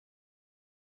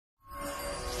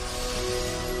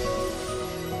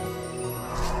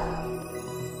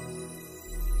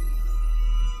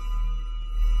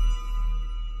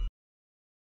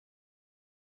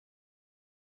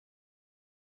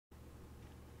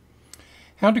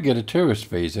How to get a tourist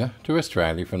visa to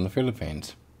Australia from the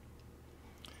Philippines.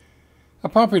 A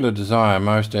popular desire,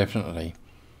 most definitely.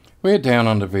 We at Down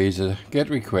Under Visa get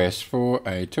requests for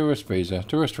a tourist visa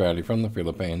to Australia from the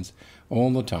Philippines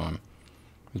all the time,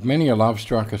 with many a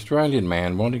love-struck Australian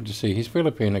man wanting to see his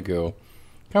Filipina girl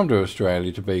come to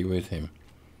Australia to be with him.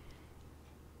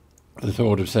 The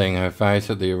thought of seeing her face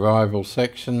at the arrival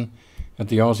section at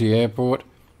the Aussie airport,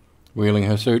 wheeling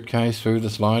her suitcase through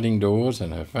the sliding doors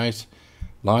and her face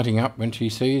lighting up when she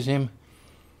sees him,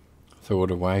 thought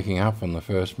of waking up on the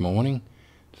first morning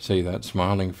to see that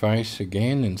smiling face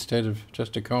again instead of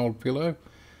just a cold pillow.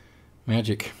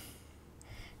 Magic.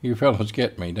 You fellas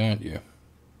get me, don't you?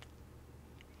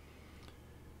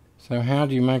 So how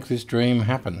do you make this dream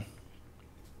happen?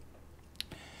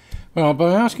 Well,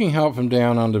 by asking help from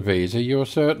Down Under Visa, you're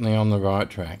certainly on the right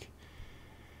track.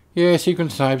 Yes, you can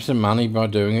save some money by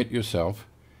doing it yourself.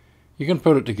 You can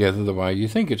put it together the way you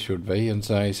think it should be and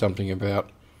say something about,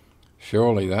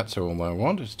 surely that's all they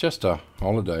want, it's just a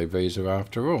holiday visa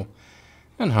after all,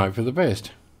 and hope for the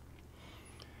best.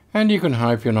 And you can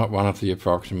hope you're not one of the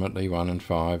approximately 1 in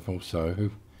 5 or so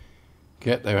who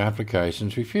get their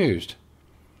applications refused.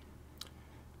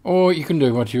 Or you can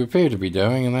do what you appear to be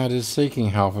doing, and that is seeking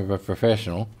help of a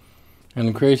professional and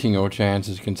increasing your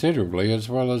chances considerably, as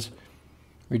well as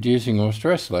reducing your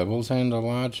stress levels and a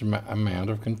large amount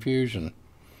of confusion.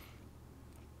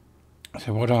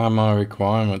 So what are my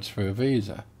requirements for a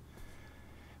visa?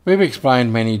 We've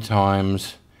explained many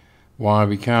times why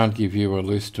we can't give you a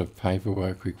list of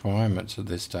paperwork requirements at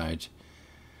this stage.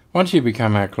 Once you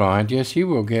become our client, yes, you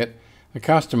will get a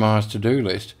customised to-do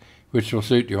list which will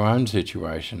suit your own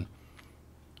situation,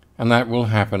 and that will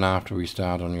happen after we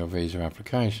start on your visa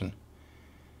application.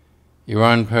 Your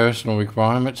own personal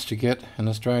requirements to get an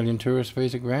Australian tourist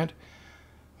visa grant?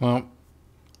 Well,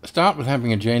 start with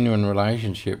having a genuine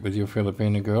relationship with your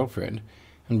Filipino girlfriend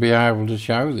and be able to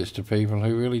show this to people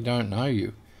who really don't know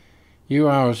you. You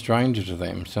are a stranger to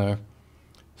them, so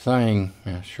saying,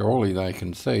 surely they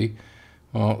can see,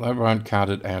 well, that won't cut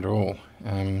it at all.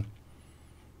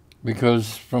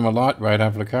 Because from a lightweight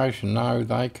application, no,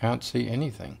 they can't see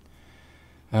anything.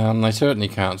 They certainly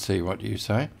can't see what you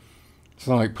say. It's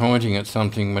like pointing at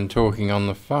something when talking on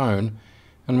the phone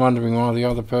and wondering why the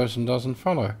other person doesn't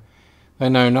follow. They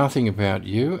know nothing about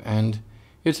you, and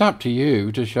it's up to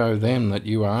you to show them that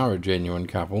you are a genuine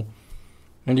couple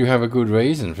and you have a good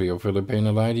reason for your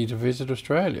Filipino lady to visit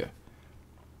Australia.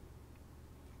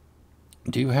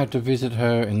 Do you have to visit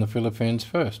her in the Philippines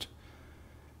first?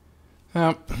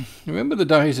 Now, remember the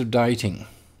days of dating.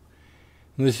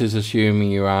 This is assuming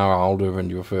you are older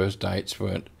and your first dates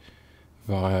weren't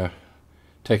via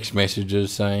text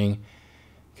messages saying,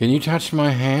 "Can you touch my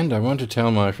hand? I want to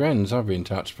tell my friends I've been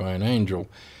touched by an angel."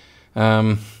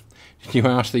 Did you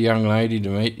ask the young lady to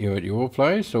meet you at your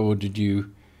place, or did you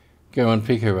go and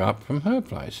pick her up from her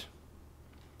place?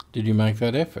 Did you make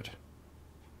that effort?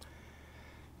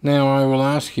 Now I will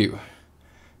ask you,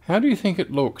 how do you think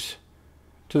it looks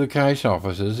to the case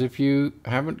officers if you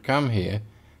haven't come here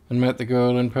and met the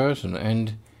girl in person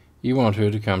and you want her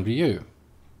to come to you?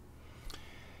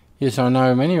 Yes, I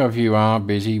know many of you are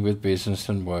busy with business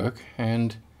and work,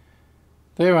 and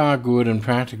there are good and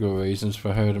practical reasons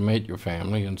for her to meet your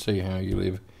family and see how you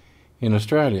live in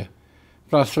Australia.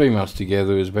 Plus 3 months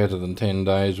together is better than 10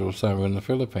 days or so in the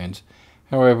Philippines.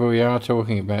 However, we are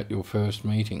talking about your first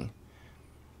meeting.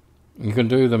 You can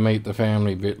do the meet the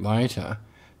family bit later.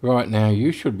 Right now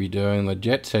you should be doing the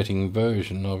jet-setting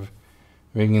version of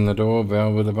ringing the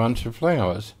doorbell with a bunch of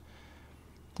flowers.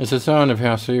 It's a sign of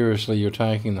how seriously you're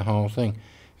taking the whole thing.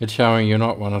 It's showing you're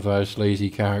not one of those sleazy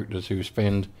characters who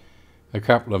spend a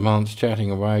couple of months chatting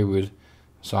away with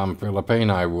some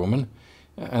Filipino woman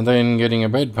and then getting a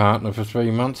bed partner for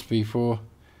 3 months before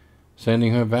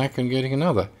sending her back and getting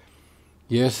another.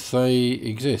 Yes, they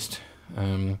exist.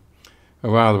 Or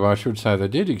rather, I should say they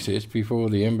did exist before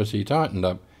the embassy tightened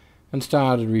up and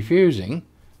started refusing,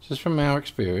 just from our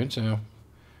experience, our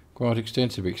quite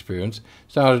extensive experience,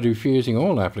 started refusing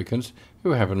all applicants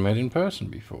who haven't met in person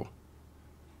before.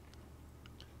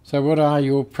 So what are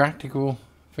your practical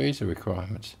visa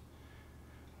requirements?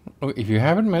 Look, if you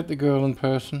haven't met the girl in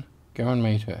person, go and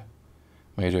meet her.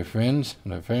 Meet her friends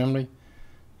and her family.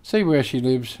 See where she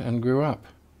lives and grew up.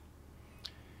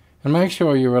 And make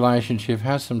sure your relationship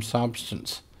has some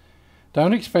substance.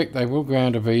 Don't expect they will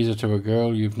grant a visa to a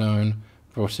girl you've known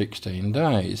for 16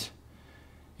 days,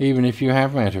 even if you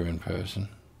have met her in person.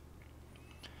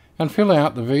 And fill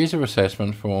out the visa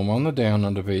assessment form on the Down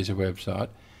Under Visa website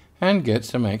and get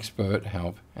some expert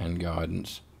help and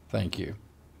guidance. Thank you.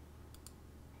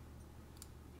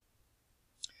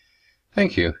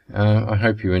 Thank you. I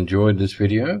hope you enjoyed this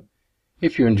video.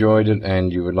 If you enjoyed it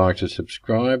and you would like to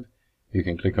subscribe, you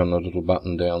can click on the little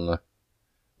button down the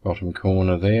bottom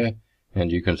corner there,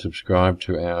 and you can subscribe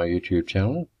to our YouTube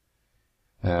channel.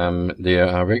 There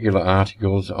are regular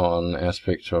articles on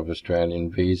aspects of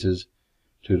Australian visas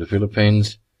to the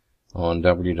Philippines on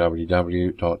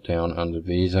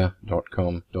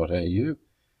www.downundervisa.com.au.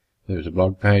 There's a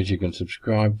blog page you can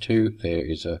subscribe to. There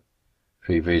is a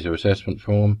free visa assessment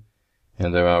form,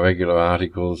 and there are regular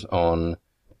articles on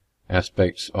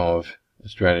aspects of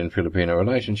Australian-Filipino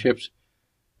relationships,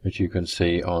 which you can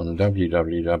see on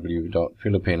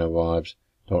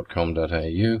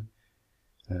www.filipinowives.com.au.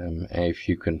 If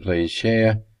you can please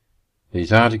share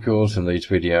these articles and these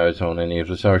videos on any of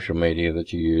the social media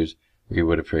that you use, we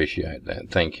would appreciate that.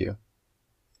 Thank you.